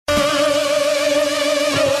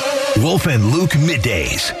Wolf and Luke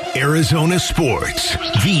Middays, Arizona Sports,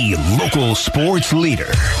 the local sports leader.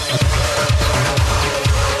 Okay,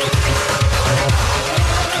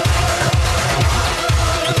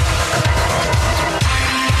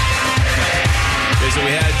 so we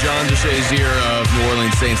had John DeShazier of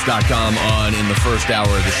NewOrleansSaints.com on in the first hour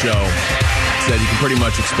of the show. Said you can pretty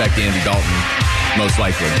much expect Andy Dalton, most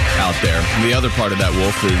likely, out there. And the other part of that,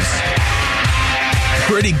 Wolf, is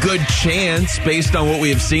pretty good chance, based on what we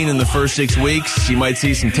have seen in the first 6 weeks, you might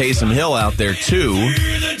see some Taysom Hill out there, too.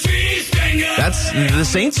 The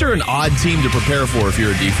Saints are an odd team to prepare for if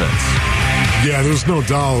you're a defense. Yeah, there's no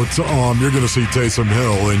doubt you're going to see Taysom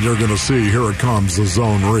Hill, and you're going to see, here it comes, the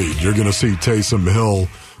zone read. You're going to see Taysom Hill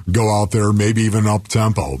go out there, maybe even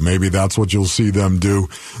up-tempo. Maybe that's what you'll see them do.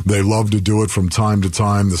 They love to do it from time to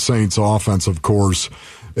time. The Saints offense, of course,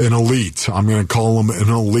 an elite. I'm going to call them an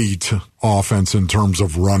elite offense in terms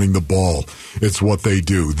of running the ball. It's what they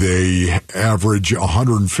do. They average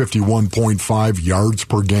 151.5 yards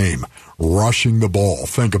per game rushing the ball.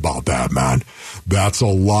 Think about that, man. That's a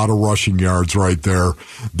lot of rushing yards right there.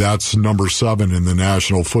 That's number 7 in the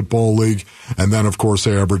National Football League. And then, of course,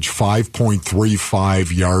 they average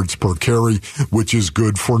 5.35 yards per carry, which is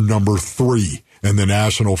good for number 3 in the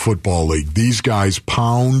National Football League. These guys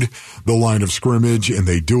pound the line of scrimmage, and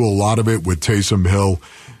they do a lot of it with Taysom Hill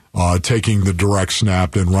taking the direct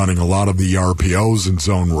snap and running a lot of the RPOs and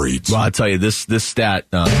zone reads. Well, I'll tell you, this stat...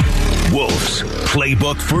 Wolves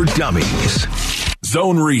Playbook for Dummies.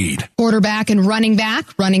 Zone read. Quarterback and running back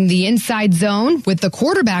running the inside zone with the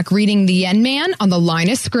quarterback reading the end man on the line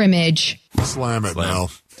of scrimmage. Slam it,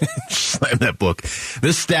 Mel. Slam that book.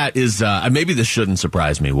 This stat is, maybe this shouldn't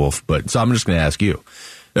surprise me, Wolf, so I'm just going to ask you.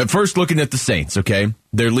 First, looking at the Saints, okay?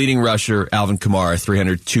 Their leading rusher, Alvin Kamara,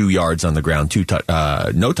 302 yards on the ground,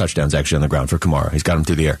 no touchdowns actually on the ground for Kamara. He's got him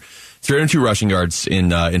through the air. 302 rushing yards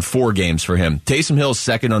in 4 games for him. Taysom Hill's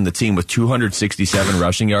second on the team with 267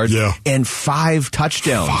 rushing yards and 5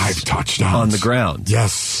 touchdowns. 5 touchdowns on the ground.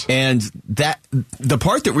 Yes. And the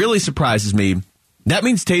part that really surprises me, that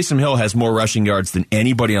means Taysom Hill has more rushing yards than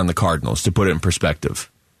anybody on the Cardinals, to put it in perspective.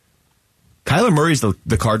 Kyler Murray's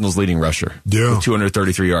the Cardinals' leading rusher with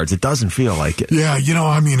 233 yards. It doesn't feel like it. Yeah,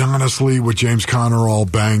 honestly, with James Conner all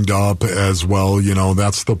banged up as well,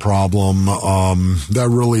 that's the problem.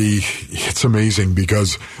 It's amazing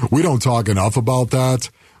because we don't talk enough about that.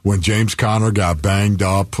 When James Conner got banged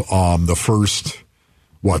up the first,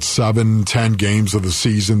 7-10 games of the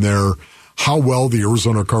season there, how well the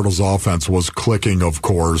Arizona Cardinals offense was clicking, of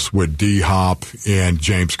course, with D-Hop and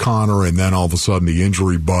James Conner, and then all of a sudden the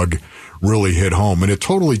injury bug really hit home. And it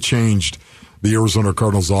totally changed the Arizona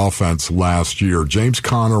Cardinals offense last year. James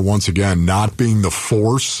Conner, once again, not being the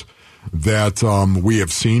force that we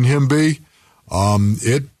have seen him be,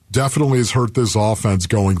 it definitely has hurt this offense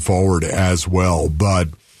going forward as well. But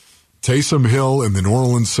Taysom Hill and the New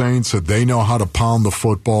Orleans Saints, they know how to pound the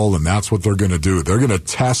football, and that's what they're going to do. They're going to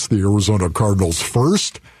test the Arizona Cardinals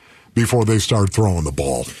first before they start throwing the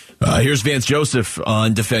ball. Here's Vance Joseph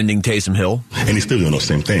on defending Taysom Hill. And he's still doing those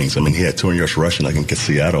same things. He had 200 yards rushing against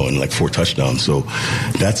Seattle and 4 touchdowns. So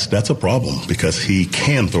that's a problem because he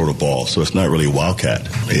can throw the ball. So it's not really Wildcat.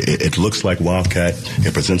 It looks like Wildcat.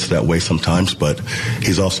 It presents that way sometimes, but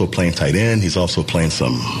he's also playing tight end. He's also playing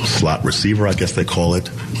some slot receiver, I guess they call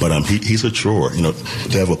it. But he's a chore. To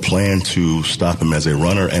have a plan to stop him as a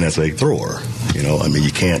runner and as a thrower.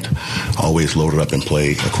 You can't always load it up and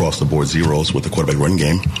play across the board zeros with the quarterback run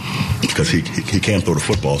game, because he can't throw the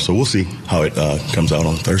football. So we'll see how it comes out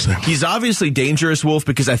on Thursday. He's obviously dangerous, Wolf,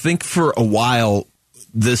 because I think for a while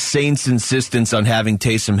the Saints' insistence on having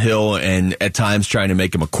Taysom Hill and at times trying to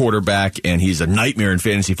make him a quarterback, and he's a nightmare in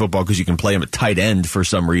fantasy football because you can play him at tight end for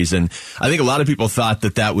some reason. I think a lot of people thought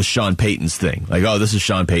that was Sean Payton's thing. This is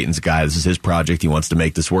Sean Payton's guy. This is his project. He wants to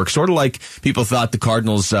make this work. Sort of like people thought the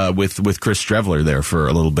Cardinals with Chris Streveler there for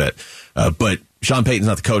a little bit. But Sean Payton's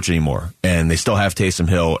not the coach anymore, and they still have Taysom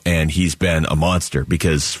Hill, and he's been a monster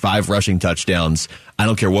because 5 rushing touchdowns, I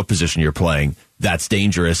don't care what position you're playing, that's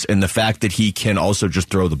dangerous. And the fact that he can also just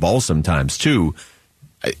throw the ball sometimes, too,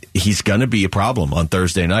 he's going to be a problem on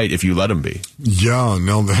Thursday night if you let him be. Yeah,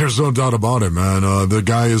 no, there's no doubt about it, man. The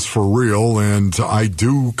guy is for real, and I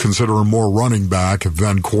do consider him more running back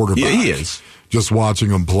than quarterback. Yeah, he is. Just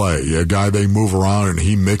watching him play. A guy they move around and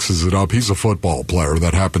he mixes it up. He's a football player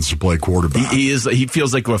that happens to play quarterback. He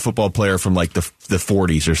feels like a football player from the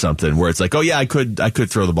 40s or something, where it's like, oh yeah, I could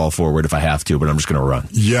throw the ball forward if I have to, but I'm just going to run.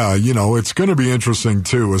 Yeah, it's going to be interesting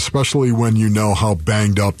too, especially when you know how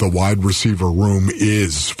banged up the wide receiver room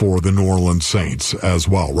is for the New Orleans Saints as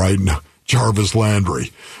well, right? Jarvis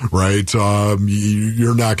Landry, right?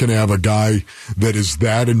 You're not going to have a guy that is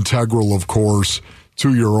that integral, of course,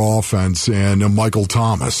 to your offense. And Michael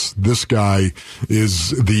Thomas, this guy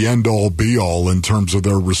is the end-all, be-all in terms of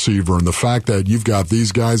their receiver. And the fact that you've got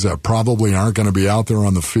these guys that probably aren't going to be out there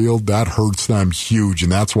on the field, that hurts them huge.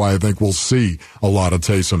 And that's why I think we'll see a lot of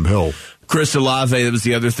Taysom Hill. Chris Olave, that was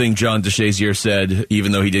the other thing John DeShazier said,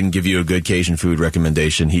 even though he didn't give you a good Cajun food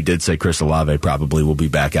recommendation, he did say Chris Olave probably will be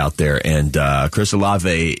back out there. And Chris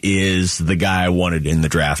Olave is the guy I wanted in the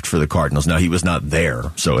draft for the Cardinals. Now, he was not there,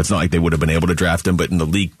 so it's not like they would have been able to draft him, but in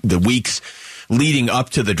the weeks leading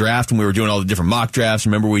up to the draft, when we were doing all the different mock drafts,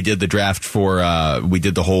 remember we did the draft we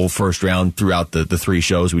did the whole first round throughout the three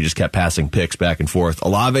shows. We just kept passing picks back and forth.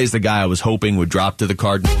 Olave is the guy I was hoping would drop to the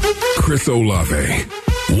Cardinals. Chris Olave,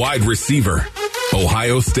 wide receiver,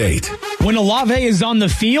 Ohio State. When Olave is on the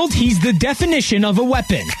field, he's the definition of a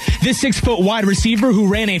weapon. This 6-foot wide receiver who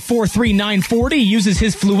ran a 4.39 40 uses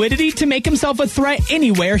his fluidity to make himself a threat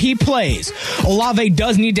anywhere he plays. Olave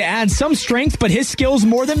does need to add some strength, but his skills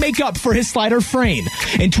more than make up for his slighter frame.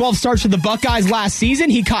 In 12 starts for the Buckeyes last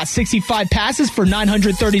season, he caught 65 passes for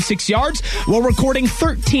 936 yards while recording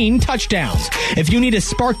 13 touchdowns. If you need a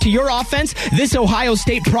spark to your offense, this Ohio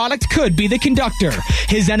State product could be the conductor.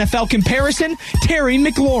 His NFL comparison, Terry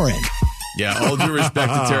McLaurin. Yeah, all due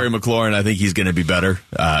respect to Terry McLaurin, I think he's going to be better.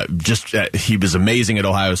 He was amazing at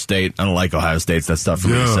Ohio State. I don't like Ohio State. That's tough for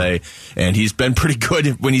me to say. And he's been pretty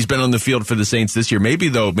good when he's been on the field for the Saints this year. Maybe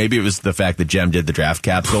it was the fact that Jem did the draft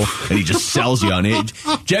capsule and he just sells you on it.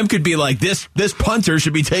 Jem could be like, this punter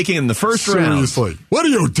should be taken in the first round. Seriously. What are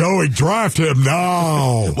you doing? Draft him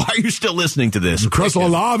now. Why are you still listening to this? Chris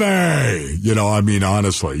Olave.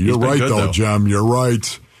 Honestly, you're right, though, Jem. You're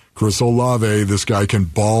right. Chris Olave, this guy can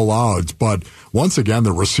ball out. But once again,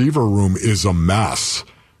 the receiver room is a mess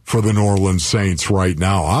for the New Orleans Saints right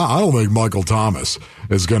now. I don't think Michael Thomas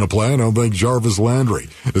is going to play. I don't think Jarvis Landry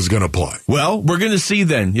is going to play. Well, we're going to see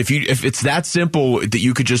then. If it's that simple that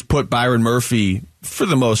you could just put Byron Murphy, for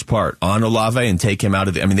the most part, on Olave and take him out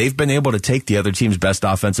of they've been able to take the other team's best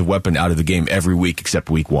offensive weapon out of the game every week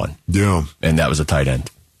except week 1. Yeah. And that was a tight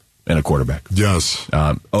end. And a quarterback. Yes.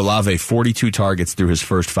 Olave, 42 targets through his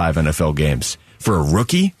first 5 NFL games. For a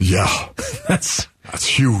rookie? Yeah. That's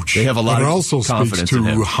huge. They have a lot of confidence in him.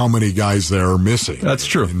 It also speaks to how many guys they're missing. That's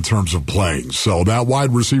true. In terms of playing. So that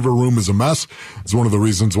wide receiver room is a mess. It's one of the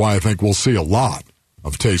reasons why I think we'll see a lot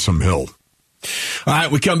of Taysom Hill. All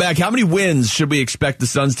right, we come back. How many wins should we expect the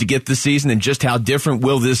Suns to get this season, and just how different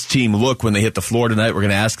will this team look when they hit the floor tonight? We're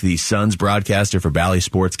going to ask the Suns broadcaster for Bally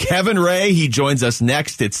Sports, Kevin Ray. He joins us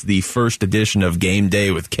next. It's the first edition of Game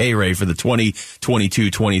Day with K-Ray for the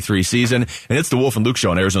 2022-23 season, and it's the Wolf and Luke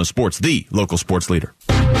Show on Arizona Sports, the local sports leader.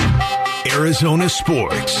 Arizona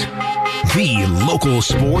Sports, the local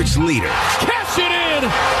sports leader. Cash it in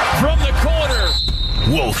from the corner.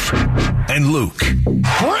 Wolf and Luke.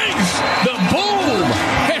 Brings the boom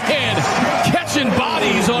and catching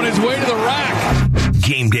bodies on his way to the rack.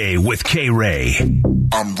 Game Day with K-Ray.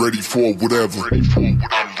 I'm ready for whatever.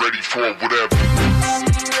 I'm ready for whatever.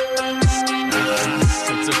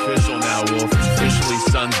 It's official now, Wolf. It's officially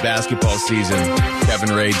Suns basketball season.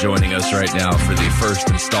 Kevin Ray joining us right now for the first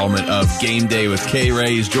installment of Game Day with K-Ray.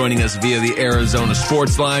 He's joining us via the Arizona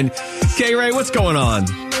Sports Line. K-Ray, what's going on?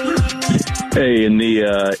 Hey, in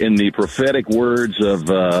the prophetic words of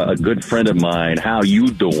a good friend of mine, how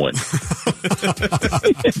you doing?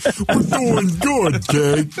 We're doing good,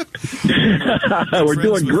 Kay. We're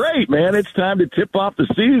doing great, man. It's time to tip off the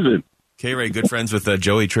season. K-Ray, good friends with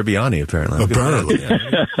Joey Tribbiani, apparently.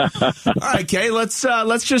 All right, Kay, let's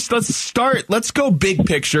start. Let's go big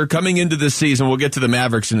picture. Coming into this season, we'll get to the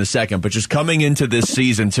Mavericks in a second, but just coming into this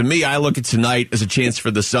season, to me, I look at tonight as a chance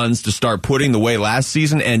for the Suns to start putting the way last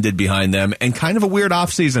season ended behind them, and kind of a weird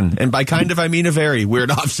offseason. And by kind of, I mean a very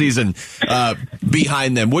weird offseason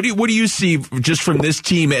behind them. What do you see just from this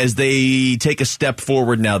team as they take a step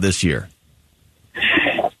forward now this year?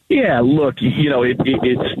 Yeah, look,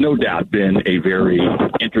 it's no doubt been a very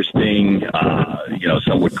interesting,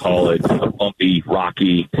 some would call it a bumpy,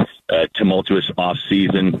 rocky, tumultuous off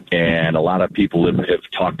season. And a lot of people have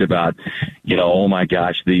talked about, oh my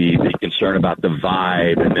gosh, the concern about the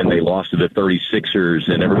vibe. And then they lost to the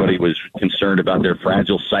 36ers and everybody was concerned about their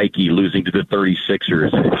fragile psyche losing to the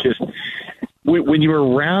 36ers. And it's just, when you're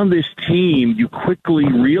around this team, you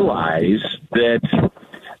quickly realize that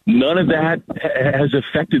none of that has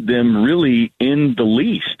affected them really in the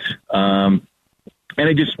least. And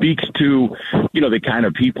it just speaks to, the kind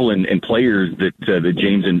of people and players that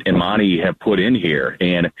James and Monty have put in here.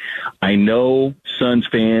 And I know Suns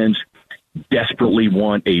fans desperately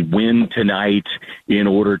want a win tonight in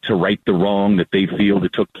order to right the wrong that they feel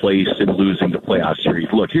that took place in losing the playoff series.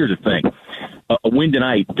 Look, here's the thing. A win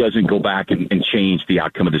tonight doesn't go back and change the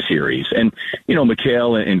outcome of the series. And,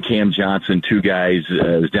 Mikhail and Cam Johnson, two guys,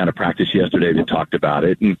 was down at practice yesterday that talked about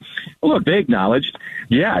it. And, look, they acknowledged,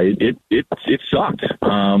 it sucked.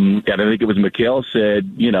 And I think it was Mikhail said,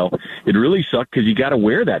 it really sucked because you got to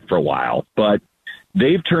wear that for a while. But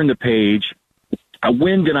they've turned the page. A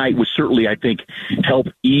win tonight would certainly, I think, help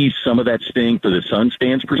ease some of that sting for the Suns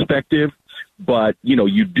fans' perspective. But,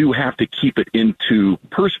 you do have to keep it into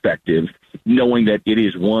perspective, knowing that it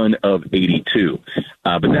is one of 82.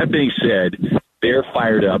 But that being said, they're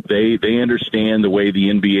fired up. They understand the way the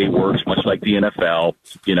NBA works, much like the NFL.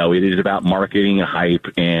 It is about marketing and hype,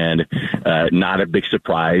 and not a big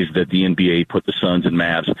surprise that the NBA put the Suns and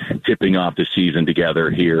Mavs tipping off the season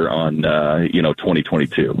together here on,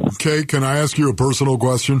 2022. Okay, can I ask you a personal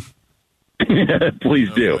question?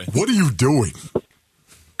 Please do. What are you doing?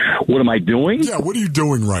 What am I doing? Yeah, what are you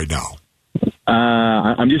doing right now?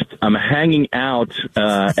 I'm hanging out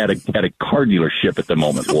at a car dealership at the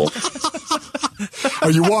moment, Wolf. Are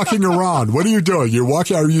you walking around? What are you doing?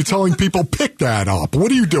 Are you telling people pick that up?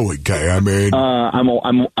 What are you doing, Kay? I mean,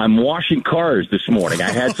 I'm washing cars this morning. I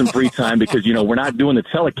had some free time because we're not doing the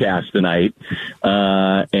telecast tonight,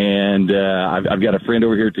 and I've got a friend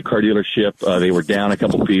over here at the car dealership. They were down a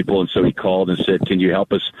couple people, and so he called and said, "Can you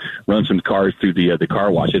help us run some cars through the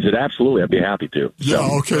car wash?" I said, "Absolutely, I'd be happy to." Yeah,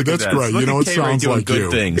 okay, that's great. It sounds like good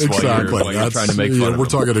you. Things exactly. While you're trying to make fun of we're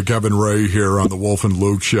talking to Kevin Ray here on the Wolf and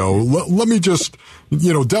Luke show. Let me just,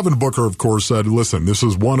 Devin Booker, of course, said, listen, this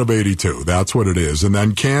is one of 82. That's what it is. And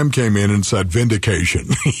then Cam came in and said, vindication.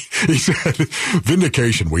 He said,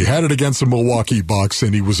 vindication. We had it against the Milwaukee Bucks,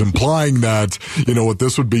 and he was implying that,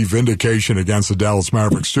 this would be vindication against the Dallas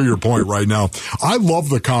Mavericks. To your point right now, I love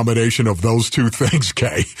the combination of those two things,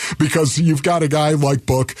 Kay, because you've got a guy like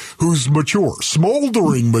Book who's mature,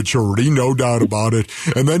 smoldering maturity, no doubt about it.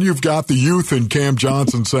 And then you've got the youth in Cam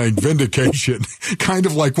Johnson saying vindication, kind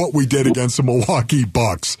of like what we did against the Milwaukee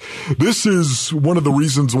Bucks. This is one of the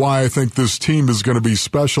reasons why I think this team is going to be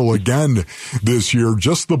special again this year.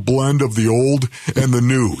 Just the blend of the old and the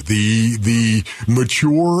new, the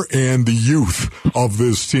mature and the youth of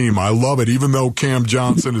this team. I love it. Even though Cam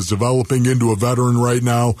Johnson is developing into a veteran right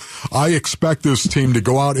now, I expect this team to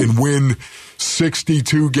go out and win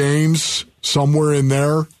 62 games, somewhere in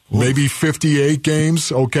there. Maybe 58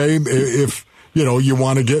 games, okay? If, you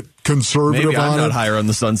want to get conservative Maybe I'm on not it. higher on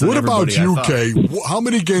the Suns than what about you, Kay? How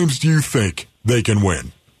many games do you think they can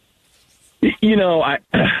win?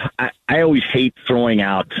 I always hate throwing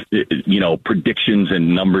out, predictions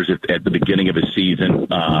and numbers at the beginning of a season.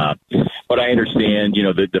 But I understand,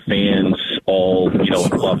 the fans all,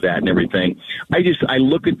 love that and everything. I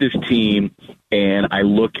look at this team and I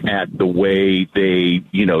look at the way they,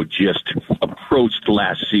 just approached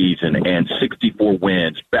last season, and 64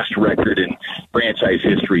 wins, best record in franchise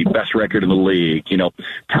history, best record in the league,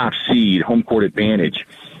 top seed, home court advantage.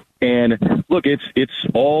 And look, it's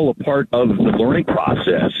all a part of the learning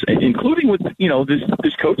process, including with,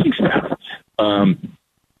 this coaching staff. And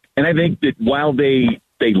I think that while they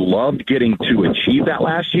loved getting to achieve that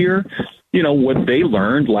last year, what they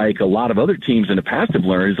learned, like a lot of other teams in the past have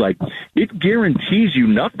learned, is like it guarantees you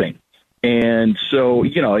nothing. And so,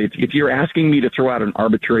 if you're asking me to throw out an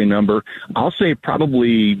arbitrary number, I'll say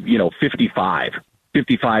probably, 55,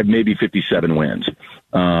 maybe 57 wins.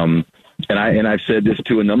 And I've said this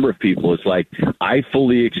to a number of people. It's like I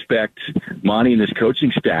fully expect Monty and his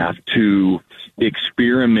coaching staff to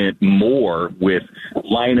experiment more with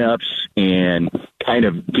lineups and kind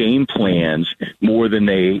of game plans more than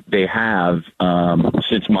they have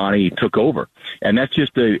since Monty took over. And that's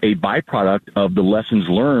just a byproduct of the lessons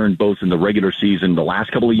learned both in the regular season the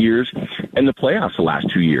last couple of years and the playoffs the last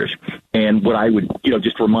 2 years. And what I would,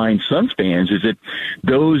 just remind Suns fans is that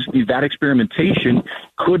that experimentation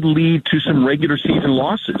could lead to some regular season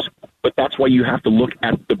losses. But that's why you have to look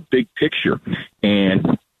at the big picture.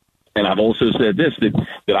 And I've also said this,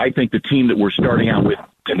 that I think the team that we're starting out with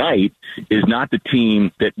tonight is not the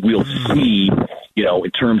team that we'll see,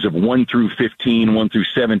 in terms of 1 through 15, 1 through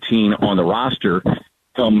 17 on the roster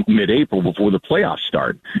come mid-April before the playoffs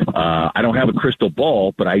start. I don't have a crystal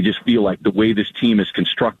ball, but I just feel like the way this team is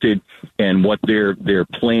constructed and what their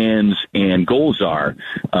plans and goals are,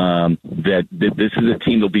 that this is a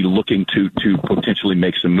team that'll be looking to potentially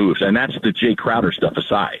make some moves. And that's the Jay Crowder stuff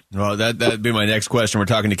aside. Well, that'd be my next question. We're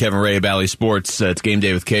talking to Kevin Ray of Bally Sports. It's Game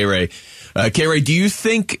Day with K-Ray. K-Ray, do you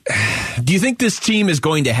think this team is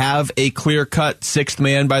going to have a clear-cut sixth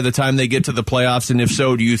man by the time they get to the playoffs? And if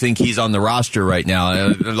so, do you think he's on the roster right now?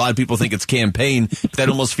 A lot of people think it's campaign. That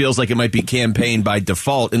almost feels like it might be campaign by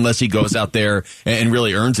default unless he goes out there and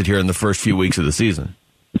really earns it here in the first few weeks of the season.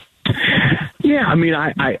 Yeah, I mean,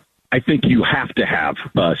 I think you have to have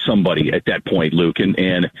somebody at that point, Luke,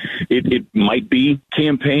 and it might be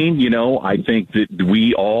campaign. You know, I think that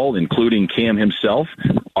we all, including Cam himself,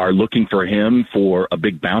 are looking for him for a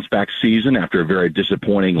big bounce back season after a very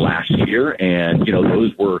disappointing last year. And, you know,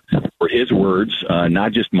 those were his words,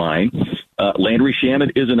 not just mine. Landry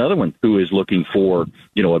Shamet is another one who is looking for,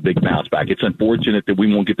 you know, a big bounce back. It's unfortunate that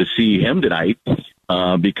we won't get to see him tonight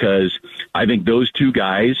because I think those two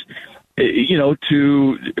guys, you know,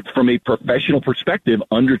 from a professional perspective,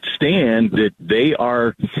 understand that they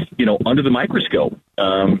are, you know, under the microscope.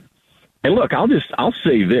 And look, I'll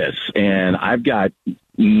say this, and I've got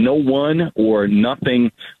no one or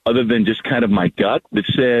nothing other than just kind of my gut that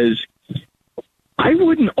says I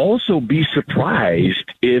wouldn't also be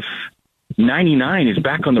surprised if 99 is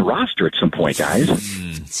back on the roster at some point, guys.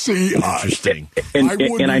 See, interesting.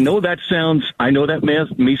 And I know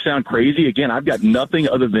that may sound crazy. Again, I've got nothing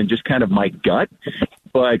other than just kind of my gut.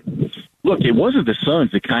 But look, it wasn't the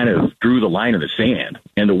Suns that kind of drew the line in the sand.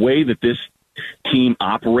 And the way that this team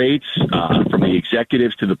operates, from the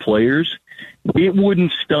executives to the players, it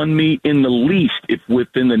wouldn't stun me in the least if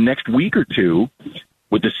within the next week or two,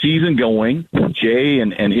 with the season going, Jay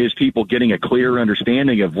and his people getting a clear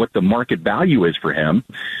understanding of what the market value is for him,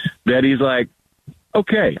 that he's like,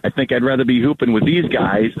 okay, I think I'd rather be hooping with these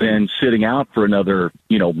guys than sitting out for another,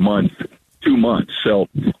 you know, month, 2 months. So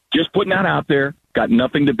just putting that out there. Got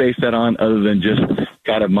nothing to base that on other than just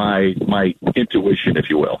kind of my intuition, if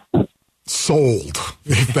you will. Sold,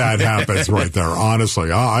 if that happens right there.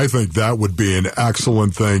 Honestly, I think that would be an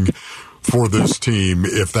excellent thing for this team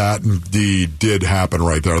if that indeed did happen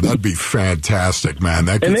right there. That'd be fantastic, man.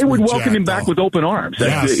 And they would welcome him back with open arms.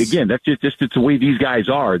 That's just it's the way these guys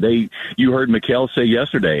are. You heard Mikal say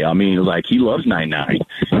yesterday, I mean, like, he loves 99,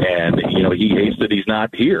 and, you know, he hates that he's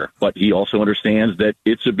not here, but he also understands that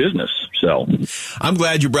it's a business. So I'm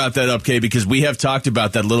glad you brought that up, Kay, because we have talked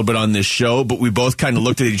about that a little bit on this show, but we both kind of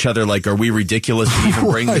looked at each other like, are we ridiculous to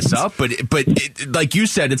even bring this up? But like you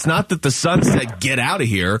said, it's not that the Suns said, get out of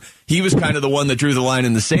here. He was kind of the one that drew the line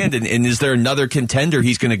in the sand. And is there another contender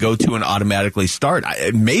he's going to go to and automatically start?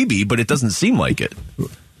 Maybe, but it doesn't seem like it.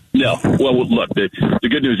 No. Well, look, the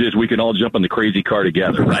good news is we can all jump on the crazy car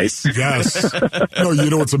together, right? Yes. No, you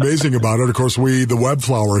know what's amazing about it? Of course, the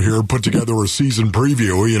Webflower here, put together a season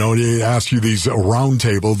preview, you know, and he asked you these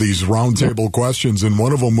roundtable questions, and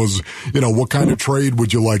one of them was, you know, what kind of trade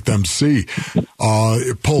would you like them to see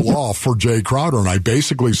pull off for Jay Crowder? And I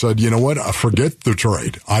basically said, you know what, forget the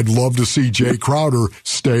trade. I'd love to see Jay Crowder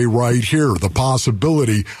stay right here. The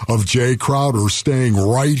possibility of Jay Crowder staying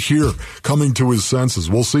right here, coming to his senses.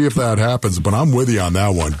 We'll see if that happens, but I'm with you on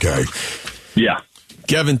that one, Kay. Yeah.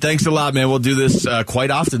 Kevin, thanks a lot, man. We'll do this quite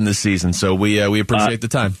often this season, so we appreciate the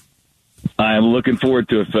time. I'm looking forward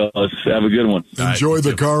to it, fellas. Have a good one. Enjoy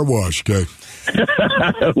the car wash, Kay.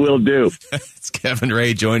 Will do. It's Kevin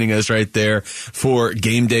Ray joining us right there for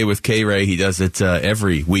Game Day with K-Ray. He does it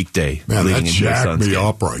every weekday. Man, that jacked me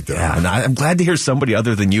up right there. Yeah, and I'm glad to hear somebody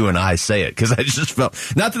other than you and I say it, because I just felt,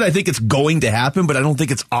 not that I think it's going to happen, but I don't think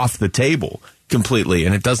it's off the table completely,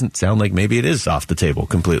 and it doesn't sound like maybe it is off the table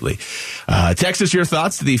completely. Text us your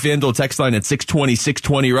thoughts to the FanDuel text line at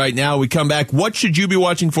 620-620 right now. We come back. What should you be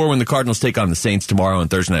watching for when the Cardinals take on the Saints tomorrow on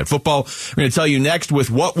Thursday Night Football? We're going to tell you next with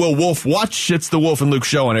What Will Wolf Watch? It's the Wolf and Luke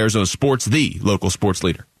Show on Arizona Sports, the local sports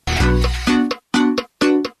leader.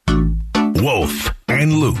 Wolf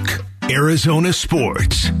and Luke, Arizona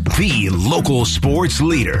Sports, the local sports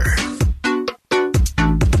leader.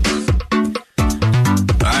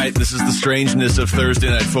 All right, this is the strangeness of Thursday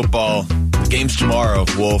Night Football. The game's tomorrow,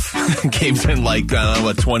 Wolf. Game's in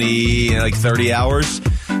 30 hours.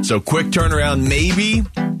 So quick turnaround, maybe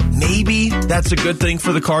that's a good thing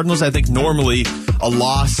for the Cardinals. I think normally a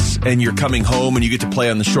loss and you're coming home and you get to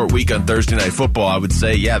play on the short week on Thursday Night Football, I would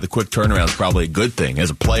say, yeah, the quick turnaround is probably a good thing.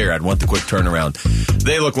 As a player, I'd want the quick turnaround.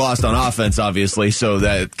 They look lost on offense, obviously, so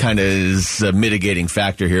that kind of is a mitigating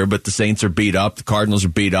factor here. But the Saints are beat up. The Cardinals are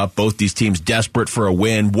beat up. Both these teams desperate for a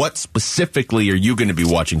win. What specifically are you going to be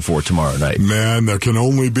watching for tomorrow night? Man, there can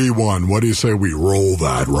only be one. What do you say we roll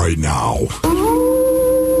that right now?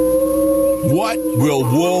 What will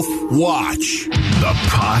Wolf watch? The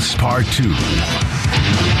Pass Part 2.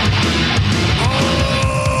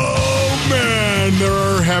 Oh, man,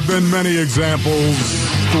 there have been many examples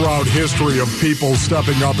throughout history of people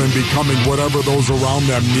stepping up and becoming whatever those around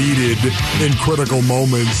them needed in critical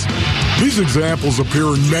moments. These examples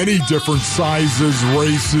appear in many different sizes,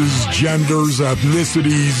 races, genders,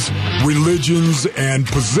 ethnicities, religions, and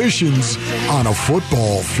positions on a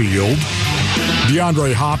football field.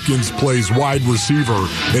 DeAndre Hopkins plays wide receiver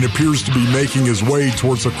and appears to be making his way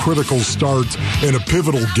towards a critical start in a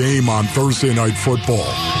pivotal game on Thursday Night Football.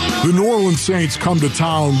 The New Orleans Saints come to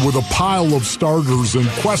town with a pile of starters in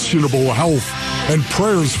questionable health and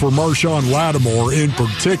prayers for Marshawn Lattimore in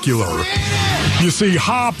particular. You see,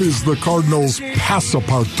 Hop is the Cardinals'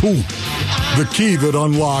 passepartout, the key that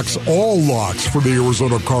unlocks all locks for the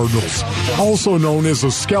Arizona Cardinals, also known as a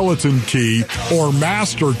skeleton key or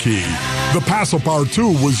master key. The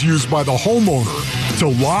passepartout was used by the homeowner to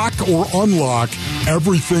lock or unlock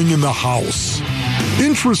everything in the house.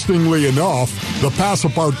 Interestingly enough, the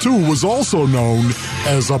passepartout was also known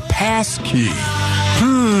as a pass key.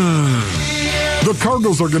 The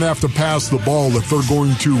Cardinals are going to have to pass the ball if they're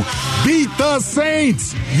going to beat the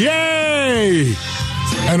Saints. Yay!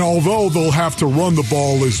 And although they'll have to run the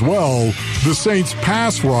ball as well, the Saints'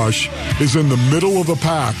 pass rush is in the middle of the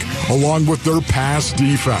pack, along with their pass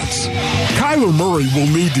defense. Kyler Murray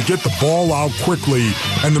will need to get the ball out quickly,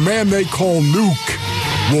 and the man they call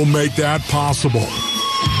Nuke will make that possible.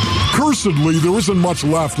 Cursedly, there isn't much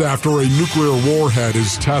left after a nuclear warhead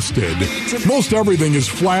is tested. Most everything is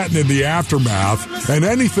flattened in the aftermath, and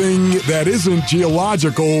anything that isn't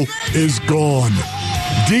geological is gone.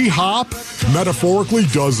 D-Hop metaphorically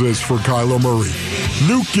does this for Kyler Murray.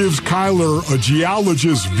 Nuke gives Kyler a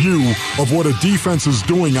geologist's view of what a defense is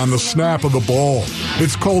doing on the snap of the ball.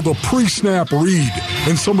 It's called a pre-snap read,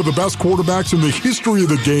 and some of the best quarterbacks in the history of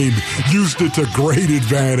the game used it to great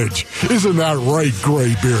advantage. Isn't that right,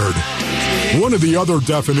 Graybeard? One of the other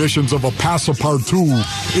definitions of a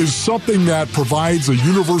passepartout is something that provides a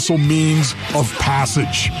universal means of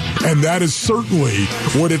passage. And that is certainly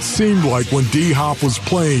what it seemed like when D-Hop was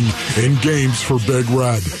playing in games for Big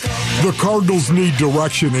Red. The Cardinals need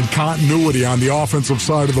direction and continuity on the offensive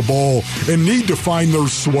side of the ball and need to find their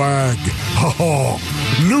swag. Oh,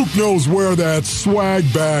 Nuke knows where that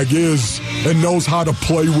swag bag is and knows how to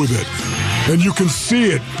play with it. And you can see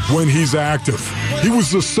it when he's active. He was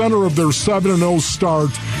the center of their 7-0 start,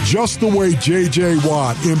 just the way J.J.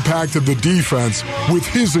 Watt impacted the defense with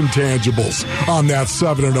his intangibles on that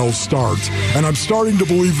 7-0 start. And I'm starting to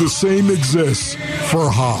believe the same exists for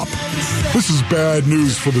Hop. This is bad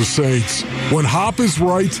news for the Saints. When Hop is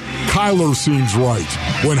right, Kyler seems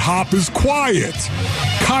right. When Hop is quiet,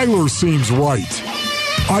 Kyler seems right.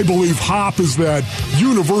 I believe Hop is that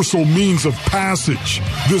universal means of passage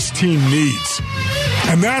this team needs.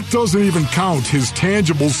 And that doesn't even count his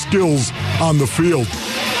tangible skills on the field.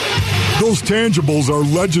 Those tangibles are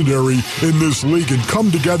legendary in this league and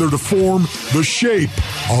come together to form the shape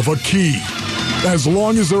of a key. As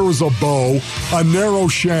long as there is a bow, a narrow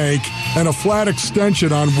shank, and a flat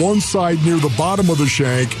extension on one side near the bottom of the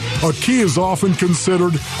shank, a key is often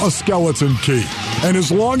considered a skeleton key. And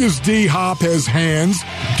as long as D-Hop has hands,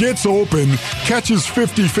 gets open, catches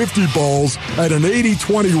 50-50 balls at an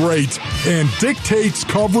 80-20 rate, and dictates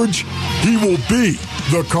coverage, he will be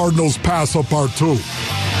the Cardinals' passepartout.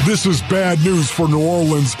 This is bad news for New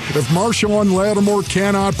Orleans. If Marshawn Lattimore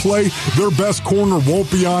cannot play, their best corner won't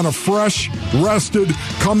be on a fresh, rested,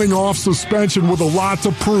 coming off suspension with a lot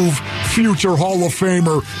to prove future Hall of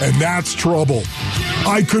Famer, and that's trouble.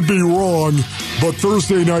 I could be wrong, but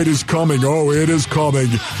Thursday night is coming. Oh, it is coming,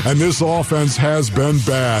 and this offense has been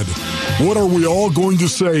bad. What are we all going to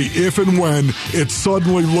say if and when it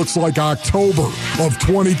suddenly looks like October of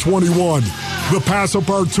 2021? The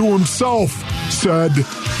passepartout himself said,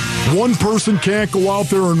 one person can't go out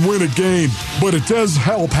there and win a game, but it does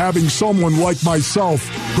help having someone like myself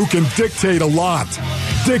who can dictate a lot,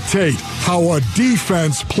 dictate how a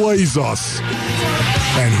defense plays us.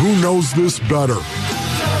 And who knows this better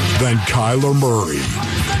than Kyler Murray?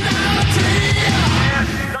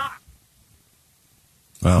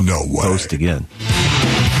 Well, no way. Post again.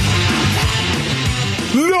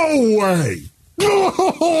 No way.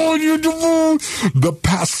 The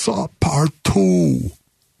passepartout.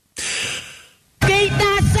 Beat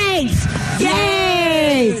the Saints!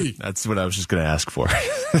 Yay! That's what I was just going to ask for.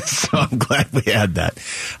 So I'm glad we had that.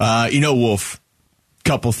 Wolf,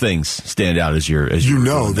 couple things stand out as you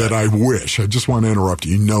know that I wish. I just want to interrupt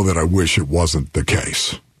you. You know that I wish it wasn't the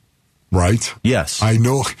case. Right? Yes. I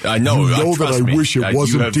know. I know that I wish it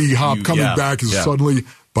wasn't D-Hop coming back as suddenly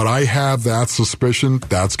But I have that suspicion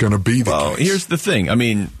that's going to be the case. Here's the thing. I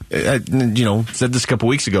mean, said this a couple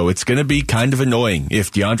weeks ago. It's going to be kind of annoying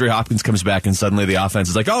if DeAndre Hopkins comes back and suddenly the offense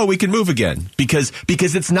is like, oh, we can move again. Because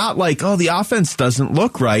it's not like, oh, the offense doesn't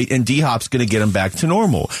look right and D-Hop's going to get him back to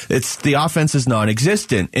normal. It's the offense is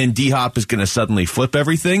non-existent and D-Hop is going to suddenly flip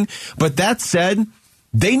everything. But that said,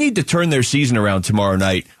 they need to turn their season around tomorrow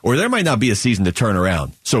night, or there might not be a season to turn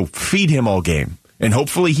around. So feed him all game. And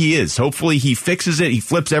hopefully he is. Hopefully he fixes it. He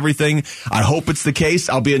flips everything. I hope it's the case.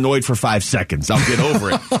 I'll be annoyed for 5 seconds. I'll get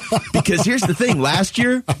over it. Because here's the thing. Last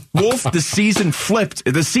year, Wolf, the season flipped.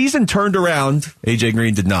 The season turned around. AJ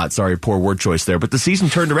Green did not. Sorry, poor word choice there. But the season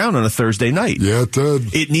turned around on a Thursday night. Yeah, it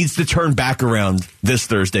did. It needs to turn back around this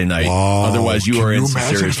Thursday night. Otherwise, you are in some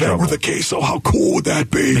serious trouble. If that were the case, how cool would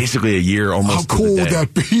that be? Basically a year almost. How cool would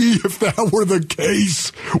that be if that were the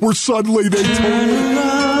case? Where suddenly they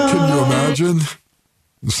totally... Can you imagine?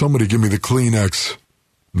 Somebody give me the Kleenex.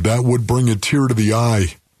 That would bring a tear to the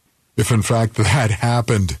eye if, in fact, that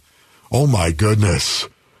happened. Oh, my goodness.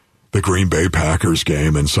 The Green Bay Packers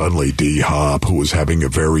game, and suddenly D-Hop, who was having a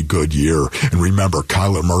very good year. And remember,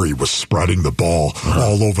 Kyler Murray was spreading the ball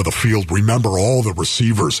all over the field. Remember all the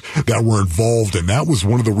receivers that were involved, and that was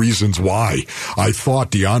one of the reasons why I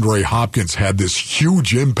thought DeAndre Hopkins had this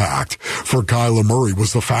huge impact for Kyler Murray,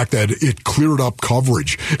 was the fact that it cleared up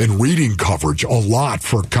coverage and reading coverage a lot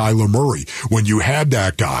for Kyler Murray. When you had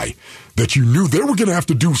that guy that you knew they were going to have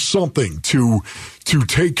to do something to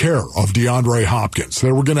take care of DeAndre Hopkins.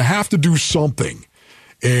 They were going to have to do something.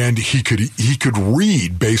 And he could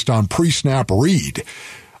read, based on pre-snap read,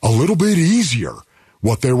 a little bit easier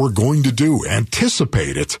what they were going to do,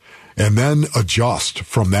 anticipate it, and then adjust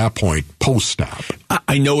from that point post-snap.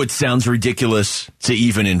 I know it sounds ridiculous to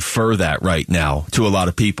even infer that right now to a lot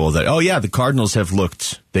of people that, oh yeah, the Cardinals they've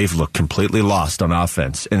looked completely lost on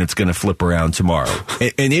offense and it's going to flip around tomorrow.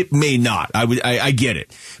 And it may not. I get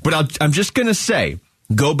it. But I'm just going to say,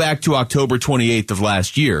 go back to October 28th of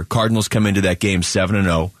last year. Cardinals come into that game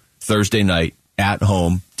 7-0, Thursday night at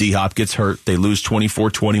home. D-Hop gets hurt. They lose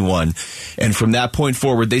 24-21. And from that point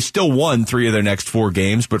forward, they still won 3 of their next 4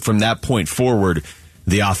 games. But from that point forward,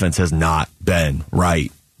 the offense has not been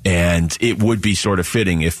right. And it would be sort of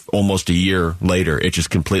fitting if almost a year later it just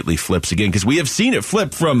completely flips again. Because we have seen it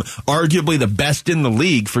flip from arguably the best in the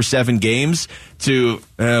league for 7 games to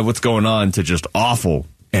what's going on to just awful.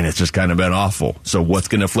 And it's just kind of been awful. So what's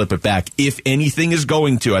going to flip it back? If anything is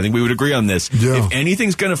going to, I think we would agree on this. Yeah. If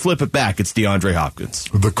anything's going to flip it back, it's DeAndre Hopkins.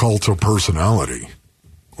 The cult of personality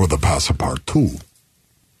or the passepartout.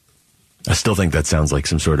 I still think that sounds like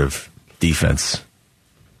some sort of defense.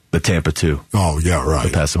 The Tampa 2. Oh, yeah, right.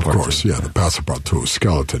 The Passport. Of course, yeah, the Passport 2,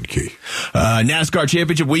 skeleton key. NASCAR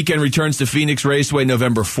Championship Weekend returns to Phoenix Raceway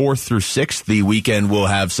November 4th through 6th. The weekend will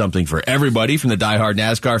have something for everybody, from the diehard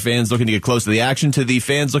NASCAR fans looking to get close to the action to the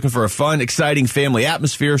fans looking for a fun, exciting family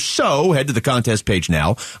atmosphere. So head to the contest page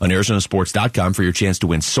now on ArizonaSports.com for your chance to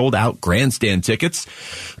win sold-out grandstand tickets.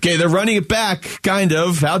 Okay, they're running it back, kind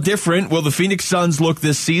of. How different will the Phoenix Suns look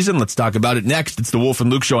this season? Let's talk about it next. It's the Wolf and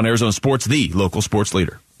Luke Show on Arizona Sports, the local sports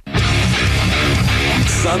leader.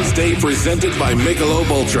 Suns Day presented by Michelob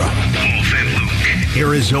Ultra. Wolf and Luke,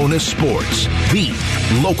 Arizona Sports, the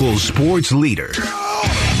local sports leader.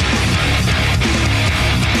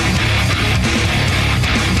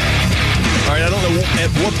 All right, I don't know at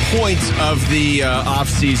what point of the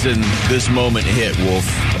offseason this moment hit, Wolf.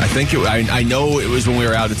 I think I know it was when we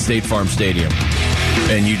were out at State Farm Stadium,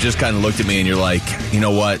 and you just kind of looked at me and you're like, you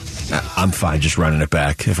know what? I'm fine just running it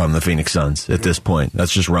back if I'm the Phoenix Suns at this point.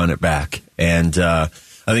 Let's just run it back. And I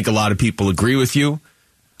think a lot of people agree with you.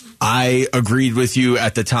 I agreed with you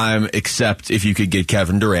at the time, except if you could get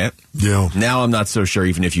Kevin Durant. Yeah. Now I'm not so sure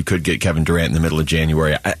even if you could get Kevin Durant in the middle of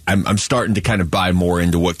January. I'm starting to kind of buy more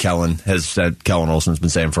into what Kellen has said. Kellen Olson's been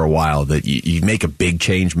saying for a while, that you make a big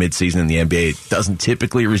change midseason in the NBA. It doesn't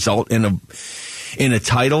typically result in a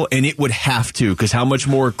title, and it would have to, because how much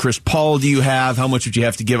more Chris Paul do you have? How much would you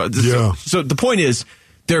have to give up? Yeah. So the point is,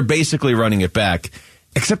 they're basically running it back,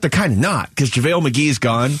 except they're kind of not, because JaVale McGee's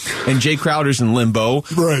gone, and Jay Crowder's in limbo.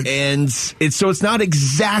 Right. And it's not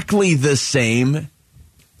exactly the same,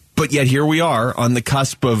 but yet here we are on the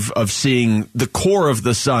cusp of seeing the core of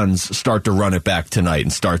the Suns start to run it back tonight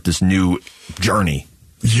and start this new journey.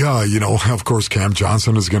 Yeah, of course, Cam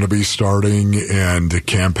Johnson is going to be starting, and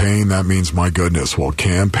Campaign, that means, my goodness, will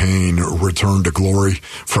Campaign return to glory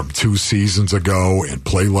from 2 seasons ago and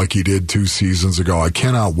play like he did 2 seasons ago? I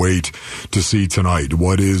cannot wait to see tonight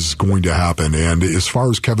what is going to happen. And as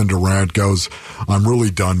far as Kevin Durant goes, I'm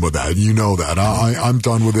really done with that. You know that. I'm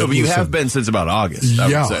done with it. No, but you have been since about August, I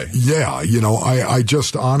would say. Yeah. I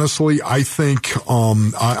just honestly, I think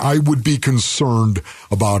I would be concerned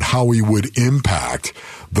about how he would impact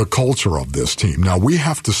the culture of this team. Now, we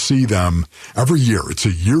have to see them every year. It's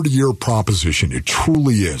a year-to-year proposition. It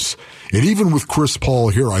truly is. And even with Chris Paul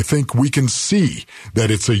here, I think we can see that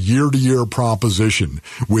it's a year-to-year proposition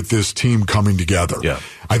with this team coming together. Yeah.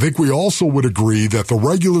 I think we also would agree that the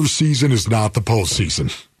regular season is not the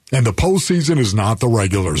postseason. And the postseason is not the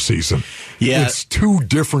regular season. Yeah. It's 2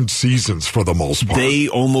 different seasons for the most part. They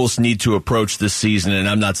almost need to approach this season, and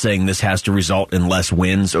I'm not saying this has to result in less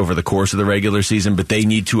wins over the course of the regular season, but they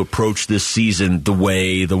need to approach this season the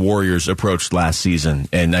way the Warriors approached last season.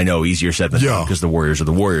 And I know easier said than done because the Warriors are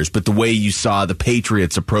the Warriors, but the way you saw the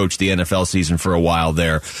Patriots approach the NFL season for a while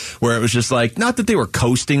there, where it was just like, not that they were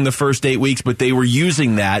coasting the first 8 weeks, but they were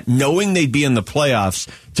using that, knowing they'd be in the playoffs,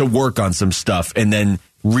 to work on some stuff, and then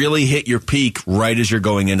really hit your peak right as you're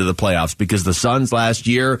going into the playoffs, because the Suns last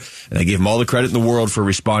year, and I gave them all the credit in the world for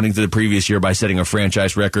responding to the previous year by setting a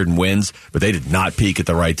franchise record in wins, but they did not peak at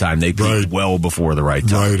the right time. They peaked well before the right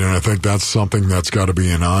time. Right, and I think that's something that's got to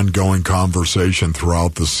be an ongoing conversation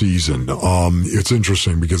throughout the season. It's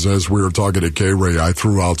interesting because as we were talking to K-Ray, I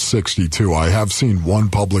threw out 62. I have seen one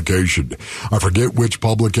publication. I forget which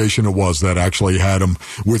publication it was that actually had them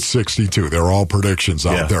with 62. They're all predictions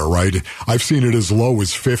out there, right? I've seen it as low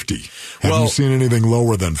as 50. Have you seen anything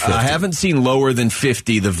lower than 50? I haven't seen lower than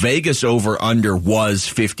 50. The Vegas over-under was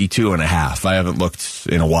 52.5. I haven't looked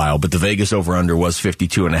in a while, but the Vegas over-under was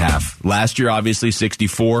 52.5. Last year, obviously,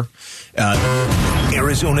 64.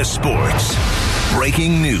 Arizona sports.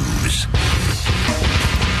 Breaking news.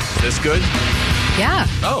 Is this good? Yeah.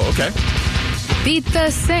 Oh, okay. Beat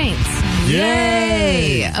the Saints.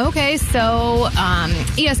 Yay! Okay, so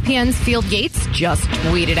ESPN's Field Yates just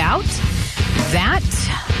tweeted out that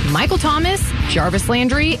Michael Thomas, Jarvis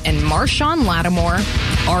Landry, and Marshawn Lattimore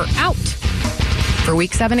are out for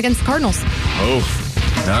Week 7 against the Cardinals.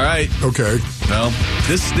 Oh, all right. Okay. Well,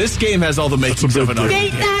 this game has all the makings of an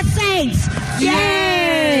Beat the Saints!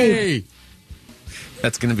 Yay!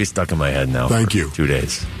 That's going to be stuck in my head now. Thank you. 2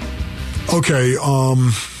 days. Okay,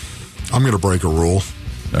 I'm going to break a rule.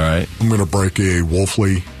 All right. I'm going to break a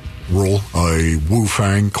Wolfley rule, a Wu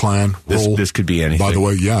Fang clan rule. This could be anything. By the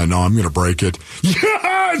way, I'm going to break it.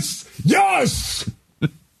 Yes! Yes!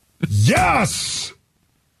 Yes!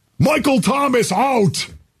 Michael Thomas out!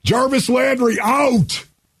 Jarvis Landry out!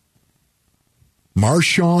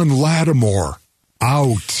 Marshawn Lattimore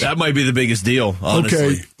out. That might be the biggest deal, honestly.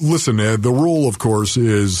 Okay, listen, Ed, the rule, of course,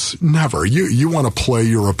 is never. You want to play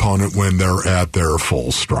your opponent when they're at their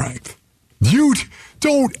full strength. You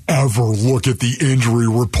don't ever look at the injury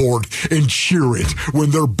report and cheer it when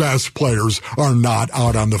their best players are not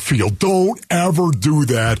out on the field. Don't ever do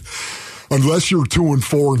that unless you're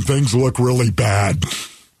 2-4 and things look really bad.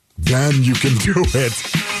 Then you can do it.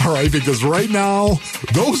 All right, because right now,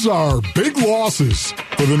 those are big losses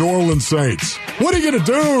for the New Orleans Saints. What are you going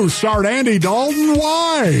to do? Start Andy Dalton?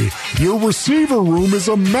 Why? Your receiver room is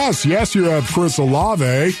a mess. Yes, you have Chris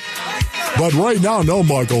Olave, but right now, no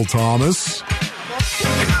Michael Thomas.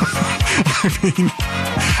 I mean,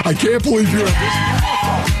 I can't believe you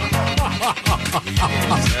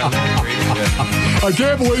I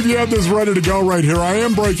can't believe you have this ready to go right here. I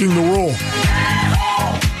am breaking the rule.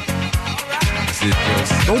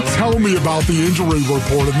 Don't tell me about the injury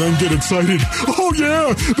report and then get excited. Oh,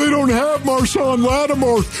 yeah, they don't have Marshawn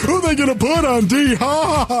Lattimore. Who are they going to put on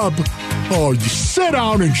D-Hop? Oh, you sit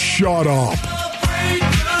down and shut up.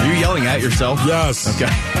 Are you yelling at yourself? Yes. Okay.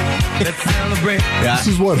 Let's celebrate. Yeah. This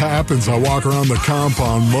is what happens. I walk around the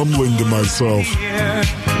compound mumbling to myself.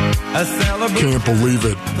 Can't believe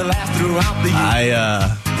it.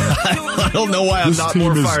 I don't know why I'm not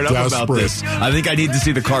more fired up about this. I think I need to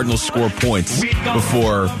see the Cardinals score points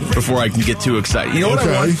before I can get too excited. You know what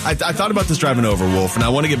I want? I thought about this driving over, Wolf, and I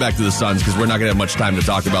want to get back to the Suns because we're not going to have much time to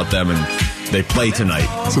talk about them. And They play tonight.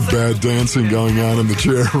 It's a bad dancing going on in the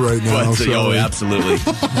chair right now. Oh, absolutely.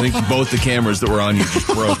 I think both the cameras that were on you just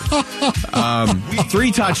broke.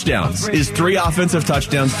 3 touchdowns. Is 3 offensive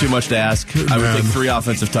touchdowns too much to ask? I would think 3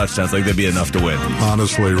 offensive touchdowns, like they'd be enough to win.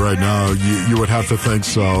 Honestly, right now, you would have to think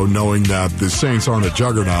so, knowing that the Saints aren't a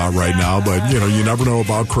juggernaut right now. But, you never know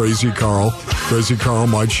about Crazy Carl. Crazy Carl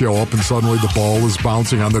might show up and suddenly the ball is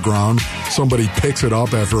bouncing on the ground. Somebody picks it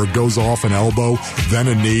up after it goes off an elbow, then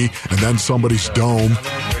a knee, and then somebody's dome,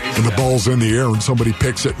 and the ball's in the air and somebody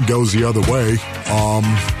picks it and goes the other way.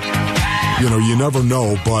 You never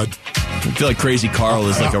know, but I feel like Crazy Carl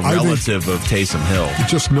is like a relative of Taysom Hill.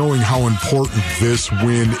 Just knowing how important this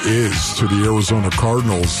win is to the Arizona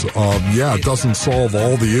Cardinals, it doesn't solve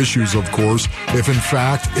all the issues, of course, if in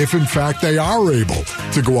fact they are able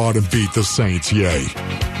to go out and beat the Saints. Yay.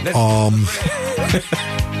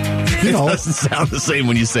 It doesn't sound the same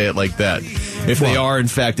when you say it like that. If they are, in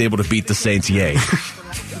fact, able to beat the Saints, yay.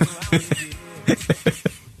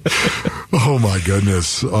 Oh, my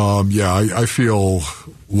goodness. I feel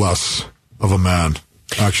less of a man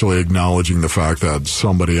actually acknowledging the fact that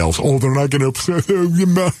somebody else, they're not going to upset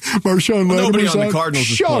Marshawn Lattimore. Nobody on the Cardinals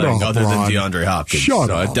is playing other than Ron. DeAndre Hopkins. Shut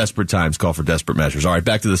up. At desperate times, call for desperate measures. All right,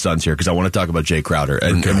 back to the Suns here because I want to talk about Jay Crowder.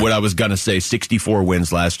 And what I was going to say, 64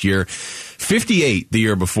 wins last year. 58 the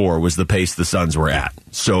year before was the pace the Suns were at.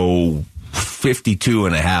 So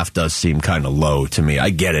 52.5 does seem kind of low to me. I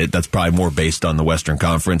get it. That's probably more based on the Western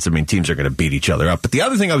Conference. I mean, teams are going to beat each other up. But the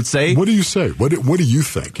other thing I would say... What do you say? What do you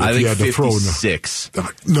think? I think 56.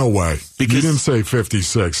 No way. Because you didn't say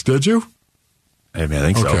 56, did you? Hey, man, I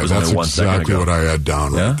think so. Okay, it was that's only 1 second exactly ago. what I had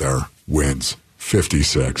down right there. Wins.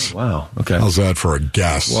 56. Wow. Okay. How's that for a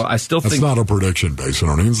guess? Well, I still think... That's not a prediction based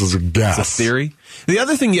on anything. It's a guess. It's a theory. The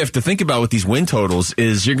other thing you have to think about with these win totals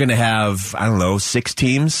is you're going to have, 6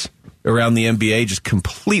 teams around the NBA just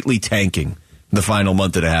completely tanking the final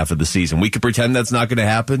month and a half of the season. We could pretend that's not going to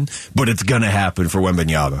happen, but it's going to happen for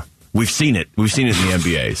Wembanyama. We've seen it. We've seen it in the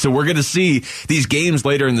NBA. So we're going to see these games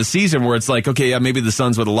later in the season where it's like, okay, yeah, maybe the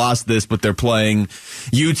Suns would have lost this, but they're playing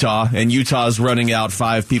Utah, and Utah's running out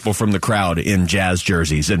 5 people from the crowd in Jazz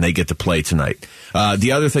jerseys, and they get to play tonight.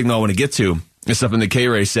 The other thing, though, I want to get to is something that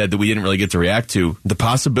K-Ray said that we didn't really get to react to. The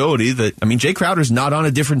possibility that, Jay Crowder's not on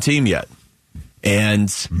a different team yet.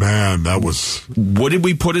 And man, that was... What did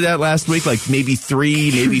we put it at last week? Like maybe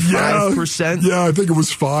 3, maybe 5%? Yeah, I think it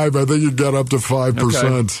was 5. I think it got up to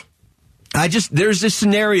 5%. Okay. There's this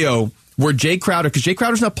scenario where Jay Crowder, because Jay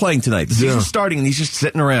Crowder's not playing tonight. The season's starting and he's just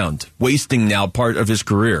sitting around, wasting now part of his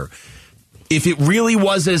career. If it really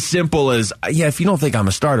was as simple as, if you don't think I'm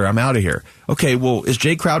a starter, I'm out of here. Okay, well, is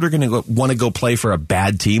Jay Crowder going to want to go play for a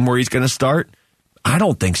bad team where he's going to start? I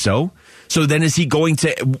don't think so. So then is he going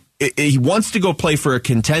to... He wants to go play for a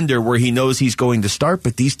contender where he knows he's going to start,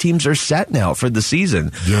 but these teams are set now for the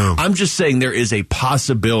season. Yeah. I'm just saying there is a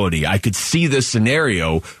possibility. I could see this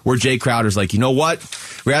scenario where Jay Crowder's like, you know what?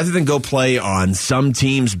 Rather than go play on some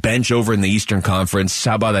team's bench over in the Eastern Conference,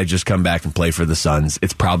 how about I just come back and play for the Suns?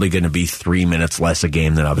 It's probably going to be 3 minutes less a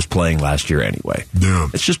game than I was playing last year anyway. Yeah.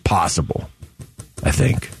 It's just possible, I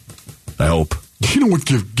think. I hope. You know what?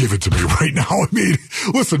 Give it to me right now.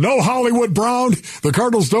 Listen, no Hollywood Brown. The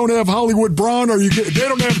Cardinals don't have Hollywood Brown. They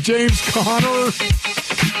don't have James Conner.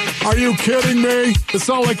 Are you kidding me? It's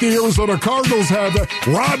not like the Arizona Cardinals have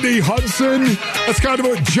Rodney Hudson. That's kind of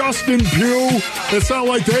a Justin Pugh. It's not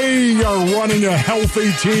like they are running a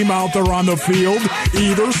healthy team out there on the field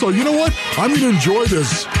either. So you know what? I'm going to enjoy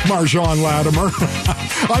this, Marshawn Lattimore.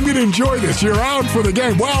 I'm going to enjoy this. You're out for the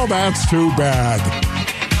game. Well, that's too bad.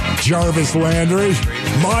 Jarvis Landry,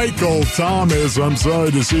 Michael Thomas, I'm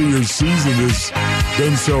sorry to see your season has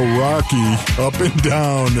been so rocky, up and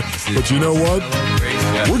down. But you know what?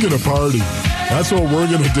 We're going to party. That's what we're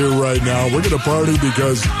going to do right now. We're going to party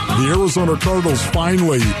because the Arizona Cardinals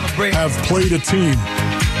finally have played a team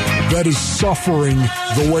that is suffering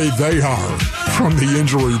the way they are from the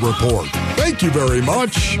injury report. Thank you very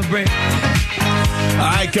much. All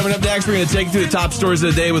right, coming up next, we're going to take you through the top stories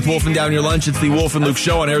of the day with Wolf and Down Your Lunch. It's the Wolf and Luke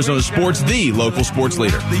Show on Arizona Sports, the local sports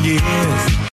leader.